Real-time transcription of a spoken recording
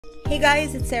Hey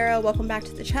guys, it's Sarah. Welcome back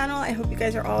to the channel. I hope you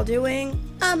guys are all doing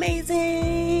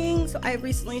amazing. So I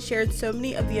recently shared so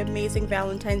many of the amazing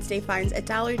Valentine's Day finds at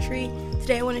Dollar Tree.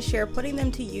 Today I want to share putting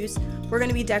them to use. We're going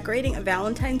to be decorating a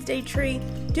Valentine's Day tree,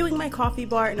 doing my coffee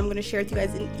bar, and I'm going to share with you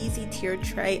guys an easy tiered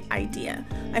tray idea.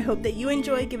 I hope that you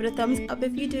enjoy. Give it a thumbs up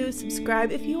if you do.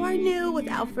 Subscribe if you are new.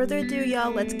 Without further ado,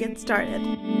 y'all, let's get started.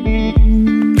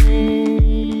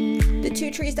 The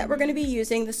two trees that we're going to be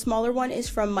using, the smaller one is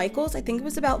from Michael's. I think it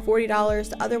was about $40.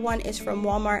 The other one is from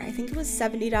Walmart. I think it was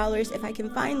 $70. If I can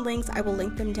find links, I will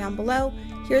link them down below.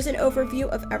 Here's an overview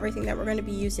of everything that we're going to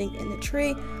be using in the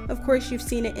tree. Of course, you've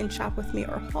seen it in Shop With Me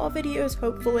or haul videos,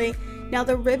 hopefully. Now,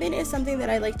 the ribbon is something that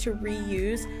I like to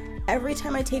reuse. Every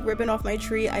time I take ribbon off my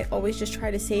tree, I always just try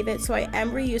to save it, so I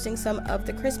am reusing some of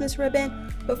the Christmas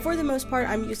ribbon, but for the most part,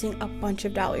 I'm using a bunch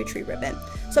of Dollar Tree ribbon.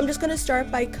 So I'm just going to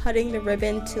start by cutting the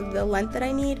ribbon to the length that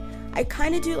I need. I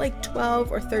kind of do like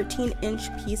 12 or 13 inch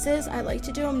pieces. I like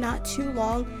to do them not too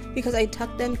long because I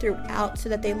tuck them throughout so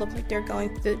that they look like they're going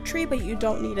through the tree, but you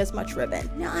don't need as much ribbon.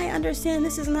 Now, I understand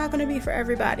this is not going to be for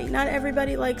everybody. Not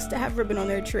everybody likes to have ribbon on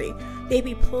their tree.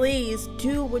 Baby, please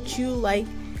do what you like.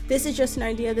 This is just an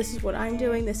idea. This is what I'm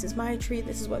doing. This is my tree.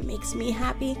 This is what makes me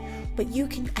happy. But you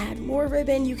can add more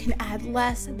ribbon. You can add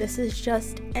less. This is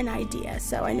just an idea.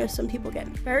 So I know some people get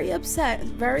very upset,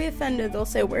 very offended. They'll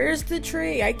say, "Where's the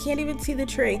tree? I can't even see the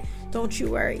tree." Don't you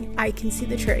worry. I can see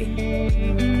the tree.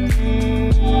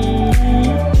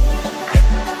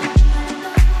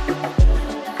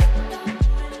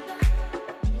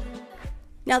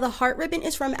 Now, the heart ribbon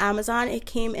is from Amazon. It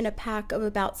came in a pack of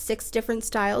about 6 different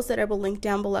styles that I will link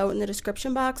down below in the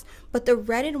description box. But the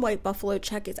red and white buffalo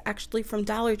check is actually from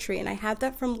Dollar Tree, and I had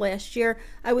that from last year.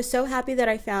 I was so happy that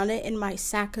I found it in my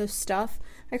sack of stuff.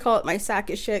 I call it my sack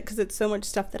of shit because it's so much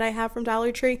stuff that I have from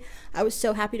Dollar Tree. I was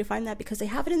so happy to find that because they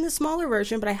have it in the smaller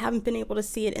version, but I haven't been able to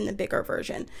see it in the bigger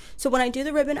version. So when I do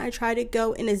the ribbon, I try to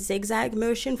go in a zigzag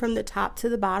motion from the top to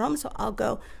the bottom. So I'll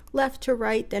go left to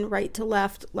right, then right to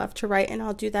left, left to right, and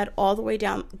I'll do that all the way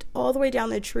down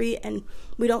the tree, and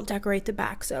we don't decorate the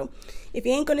back. So if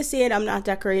you ain't gonna see it, I'm not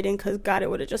decorating, because God, it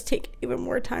would have just taken even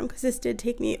more time, because this did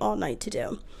take me all night to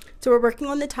do. So we're working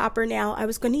on the topper now. I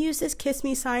was going to use this Kiss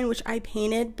Me sign, which I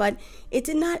painted, but it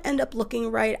did not end up looking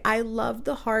right. I love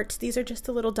the hearts. These are just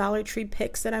the little Dollar Tree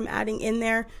picks that I'm adding in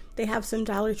there. They have some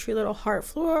Dollar Tree little heart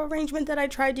floral arrangement that I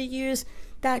tried to use.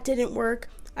 That didn't work.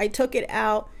 I took it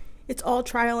out. It's all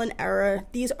trial and error.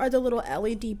 These are the little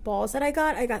LED balls that I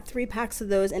got. I got 3 packs of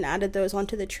those and added those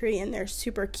onto the tree, and they're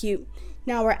super cute.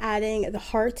 Now we're adding the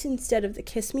hearts instead of the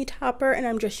Kiss Me topper, and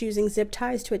I'm just using zip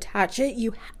ties to attach it.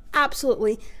 You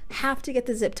absolutely have to get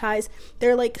the zip ties.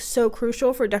 They're like so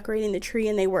crucial for decorating the tree,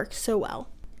 and they work so well.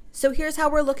 So here's how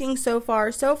we're looking so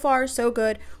far. So far, so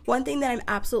good. One thing that I'm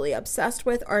absolutely obsessed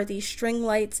with are these string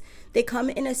lights. They come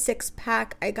in a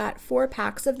 6-pack. I got 4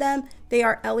 packs of them. They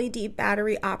are LED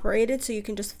battery operated, so you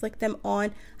can just flick them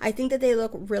on. I think that they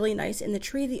look really nice in the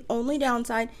tree. The only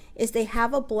downside is they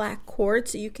have a black cord,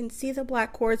 so you can see the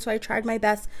black cord. So I tried my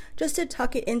best just to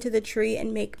tuck it into the tree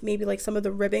and make maybe like some of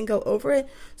the ribbon go over it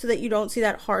so that you don't see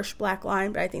that harsh black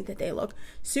line. But I think that they look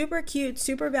super cute,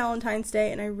 super Valentine's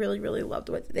Day, and I really, really loved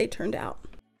what they turned out.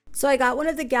 So I got one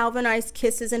of the galvanized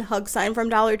kisses and hug sign from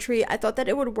Dollar Tree. I thought that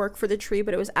it would work for the tree,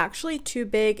 but it was actually too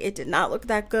big. It did not look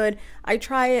that good. I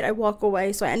try it, I walk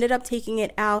away, so I ended up taking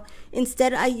it out.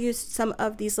 Instead, I used some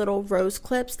of these little rose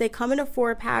clips. They come in a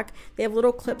 4-pack. They have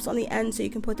little clips on the end, so you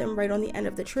can put them right on the end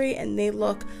of the tree, and they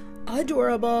look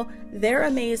adorable. They're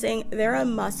amazing. They're a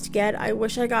must get. I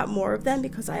wish I got more of them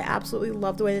because I absolutely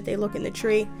love the way that they look in the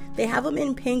tree. They have them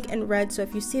in pink and red, so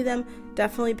if you see them,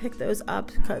 definitely pick those up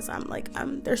because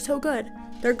they're so good.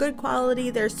 They're good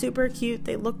quality. They're super cute.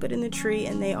 They look good in the tree,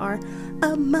 and they are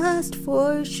a must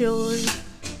for sure.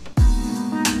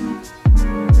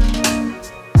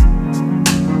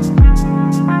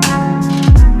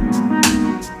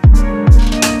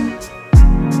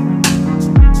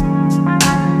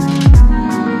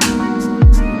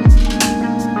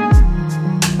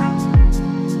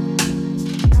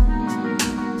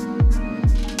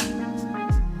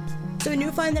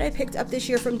 That I picked up this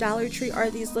year from Dollar Tree are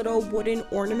these little wooden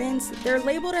ornaments. They're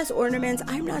labeled as ornaments.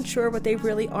 I'm not sure what they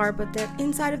really are, but they're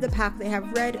inside of the pack. They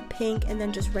have red, pink, and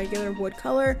then just regular wood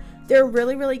color. They're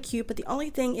really, really cute, but the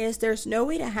only thing is there's no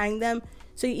way to hang them.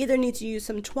 So you either need to use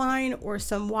some twine or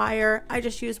some wire. I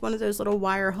just used one of those little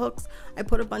wire hooks. I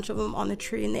put a bunch of them on the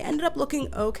tree, and they ended up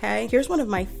looking okay. Here's one of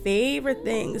my favorite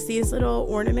things. These little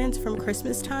ornaments from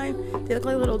Christmas time. They look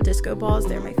like little disco balls.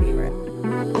 They're my favorite.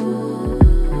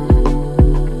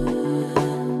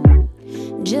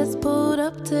 Just pulled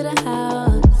up to the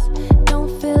house,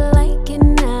 don't feel like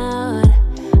getting out.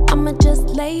 I'ma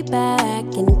lay back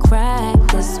and crack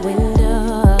this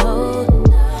window.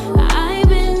 I've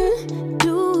been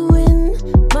doing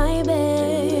my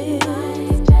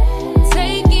best,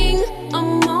 taking a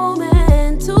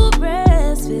moment to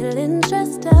rest, feeling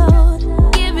stressed out.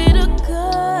 Give it a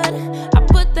good, I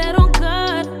put that on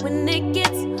guard when it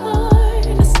gets hard.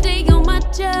 I stay on my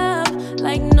job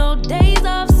like no days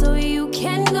off, so you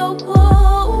can go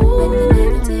home with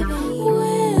the negativity,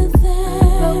 with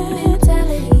that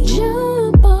mentality.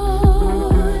 Jump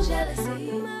on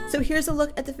jealousy. So here's a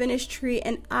look at the finished tree,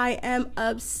 and I am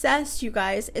obsessed, you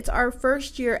guys. It's our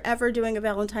first year ever doing a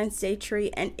Valentine's Day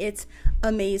tree, and it's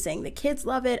amazing. The kids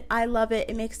love it. I love it.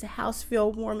 It makes the house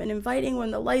feel warm and inviting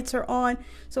when the lights are on.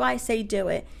 So I say do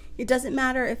it. It doesn't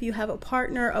matter if you have a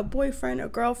partner, a boyfriend, a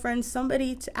girlfriend,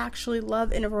 somebody to actually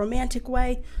love in a romantic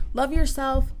way. Love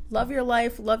yourself, love your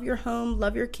life, love your home,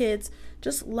 love your kids.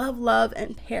 Just love,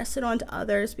 and pass it on to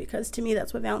others, because to me,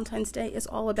 that's what Valentine's Day is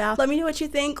all about. Let me know what you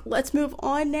think. Let's move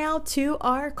on now to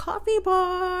our coffee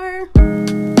bar.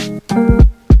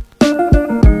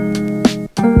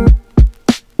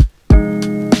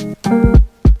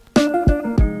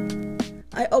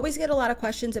 I always get a lot of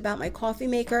questions about my coffee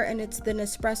maker, and it's the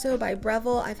Nespresso by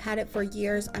Breville. I've had it for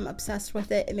years. I'm obsessed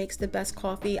with it. It makes the best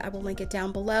coffee. I will link it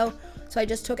down below. So I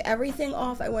just took everything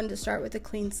off. I wanted to start with a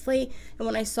clean slate, and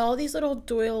when I saw these little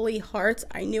doily hearts,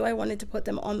 I knew I wanted to put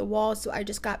them on the wall, so I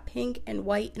just got pink and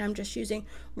white, and I'm just using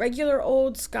regular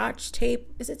old Scotch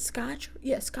tape. Is it Scotch?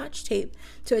 Yeah, Scotch tape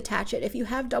to attach it. If you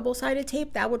have double-sided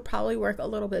tape, that would probably work a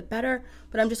little bit better,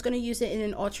 but I'm just going to use it in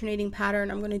an alternating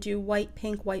pattern. I'm going to do white,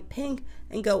 pink,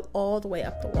 and go all the way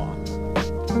up the wall.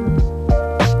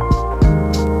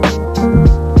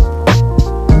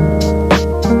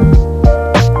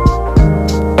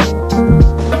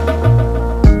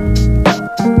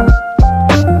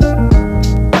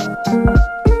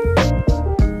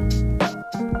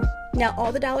 Now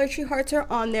all the Dollar Tree hearts are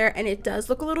on there, and it does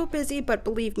look a little busy, but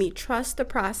believe me, trust the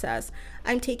process.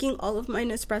 I'm taking all of my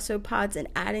Nespresso pods and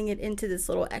adding it into this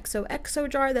little XOXO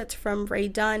jar that's from Ray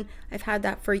Dunn. I've had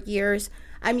that for years.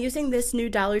 I'm using this new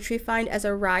Dollar Tree find as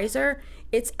a riser.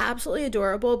 It's absolutely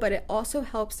adorable, but it also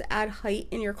helps to add height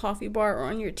in your coffee bar or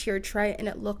on your tiered tray, and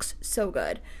it looks so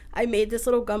good. I made this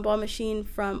little gumball machine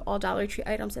from all Dollar Tree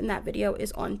items, and that video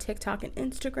is on TikTok and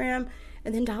Instagram.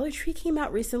 And then Dollar Tree came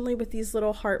out recently with these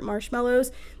little heart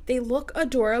marshmallows. They look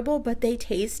adorable, but they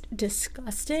taste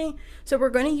disgusting. So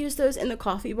we're going to use those in the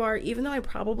coffee bar. Even though I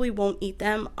probably won't eat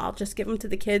them, I'll just give them to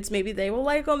the kids. Maybe they will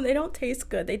like them. They don't taste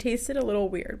good. They tasted a little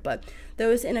weird, but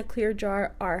those in a clear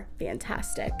jar are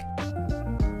fantastic.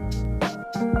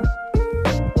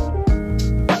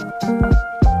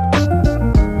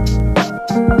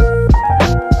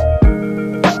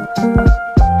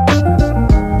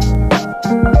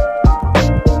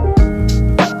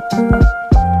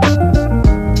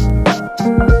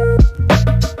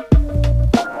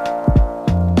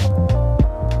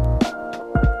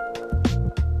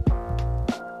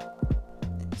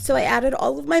 So I added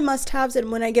all of my must-haves,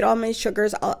 and when I get all my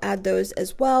sugars, I'll add those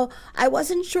as well. I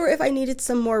wasn't sure if I needed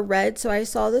some more red, so I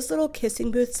saw this little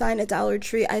kissing booth sign at Dollar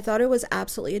Tree. I thought it was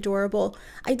absolutely adorable.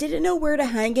 I didn't know where to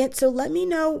hang it, so let me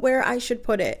know where I should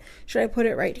put it. Should I put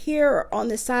it right here or on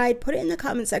the side? Put it in the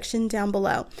comment section down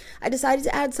below. I decided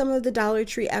to add some of the Dollar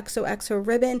Tree XOXO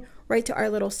ribbon right to our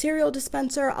little cereal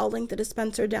dispenser. I'll link the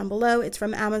dispenser down below. It's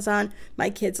from Amazon. My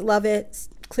kids love it.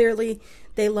 Clearly,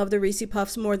 they love the Reese's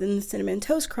Puffs more than the Cinnamon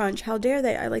Toast Crunch. How dare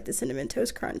they? I like the Cinnamon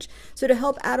Toast Crunch. So to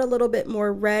help add a little bit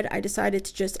more red, I decided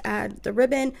to just add the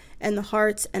ribbon and the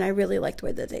hearts, and I really liked the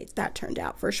way that turned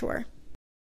out for sure.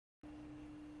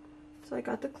 So I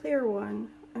got the clear one,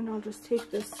 and I'll just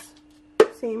take this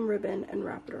same ribbon and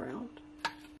wrap it around.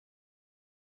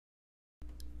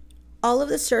 All of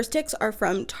the stir sticks are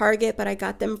from Target, but I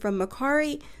got them from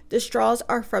Macari. The straws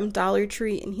are from Dollar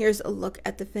Tree, and here's a look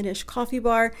at the finished coffee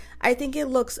bar. I think it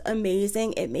looks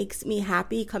amazing. It makes me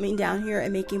happy coming down here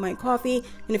and making my coffee.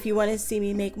 And if you want to see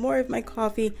me make more of my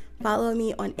coffee, follow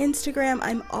me on Instagram.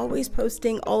 I'm always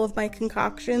posting all of my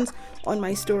concoctions on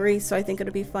my stories, so I think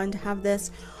it'll be fun to have this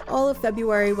all of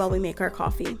February while we make our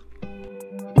coffee.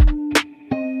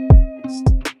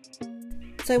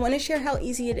 So I want to share how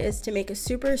easy it is to make a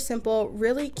super simple,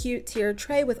 really cute tiered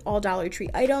tray with all Dollar Tree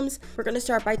items. We're going to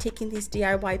start by taking these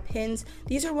DIY pins.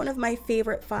 These are one of my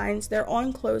favorite finds. They're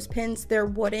on clothespins, they're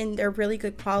wooden, they're really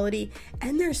good quality,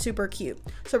 and they're super cute.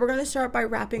 So we're going to start by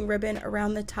wrapping ribbon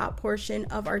around the top portion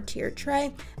of our tiered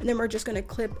tray, and then we're just going to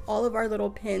clip all of our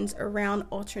little pins around,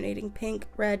 alternating pink,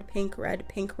 red, pink, red,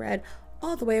 pink, red,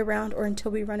 all the way around or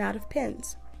until we run out of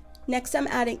pins. Next, I'm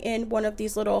adding in one of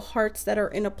these little hearts that are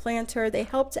in a planter. They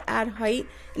help to add height,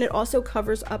 and it also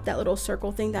covers up that little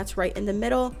circle thing that's right in the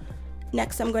middle.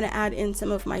 Next, I'm going to add in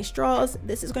some of my straws.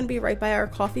 This is going to be right by our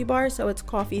coffee bar, so it's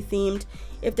coffee themed.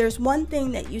 If there's one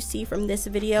thing that you see from this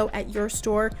video at your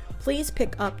store, please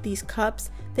pick up these cups.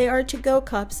 They are to-go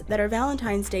cups that are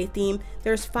Valentine's Day themed.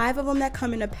 There's 5 of them that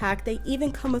come in a pack. They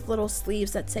even come with little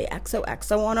sleeves that say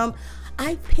XOXO on them.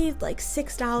 I paid like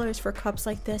 $6 for cups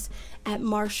like this at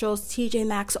Marshall's, TJ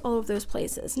Maxx, all of those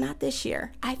places. Not this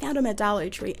year. I found them at Dollar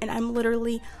Tree, and I'm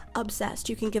literally obsessed.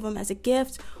 You can give them as a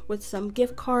gift with some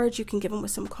gift cards. You can give them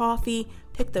with some coffee.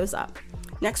 Pick those up.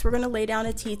 Next, we're going to lay down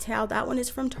a tea towel. That one is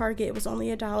from Target. It was only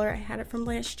 $1. I had it from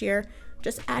last year.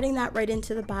 Just adding that right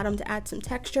into the bottom to add some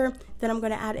texture. Then I'm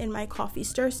going to add in my coffee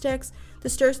stir sticks. The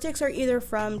stir sticks are either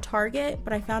from Target,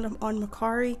 but I found them on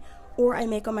Macari, or I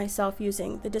make them myself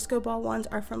using the disco ball ones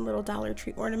are from little Dollar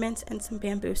Tree ornaments and some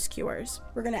bamboo skewers.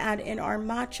 We're going to add in our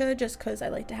matcha just because I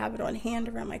like to have it on hand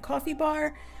around my coffee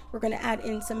bar. We're going to add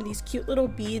in some of these cute little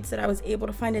beads that I was able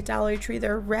to find at Dollar Tree.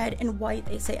 They're red and white.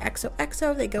 They say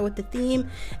XOXO. They go with the theme.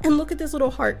 And look at this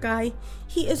little heart guy.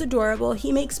 He is adorable.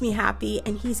 He makes me happy,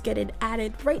 and he's getting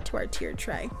added right to our tiered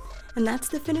tray. And that's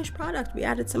the finished product. We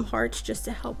added some hearts just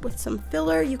to help with some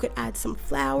filler. You could add some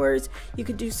flowers. You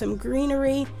could do some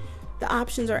greenery. The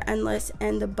options are endless,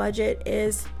 and the budget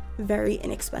is very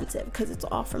inexpensive because it's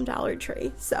all from Dollar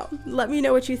Tree. So let me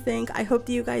know what you think. I hope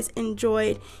that you guys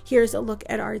enjoyed. Here's a look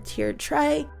at our tiered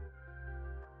tray.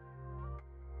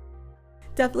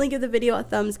 Definitely give the video a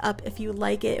thumbs up if you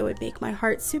like it. It would make my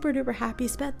heart super duper happy.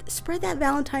 Spread that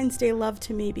Valentine's Day love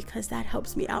to me because that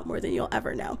helps me out more than you'll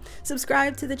ever know.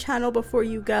 Subscribe to the channel before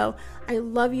you go. I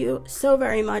love you so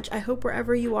very much. I hope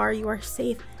wherever you are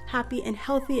safe, happy, and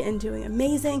healthy, and doing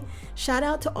amazing. Shout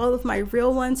out to all of my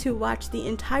real ones who watched the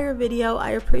entire video.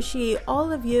 I appreciate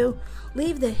all of you.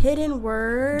 Leave the hidden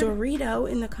word Dorito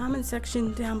in the comment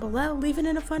section down below. Leave it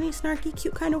in a funny, snarky,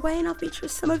 cute kind of way, and I'll feature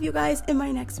some of you guys in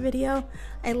my next video.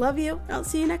 I love you, and I'll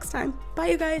see you next time. Bye,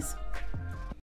 you guys.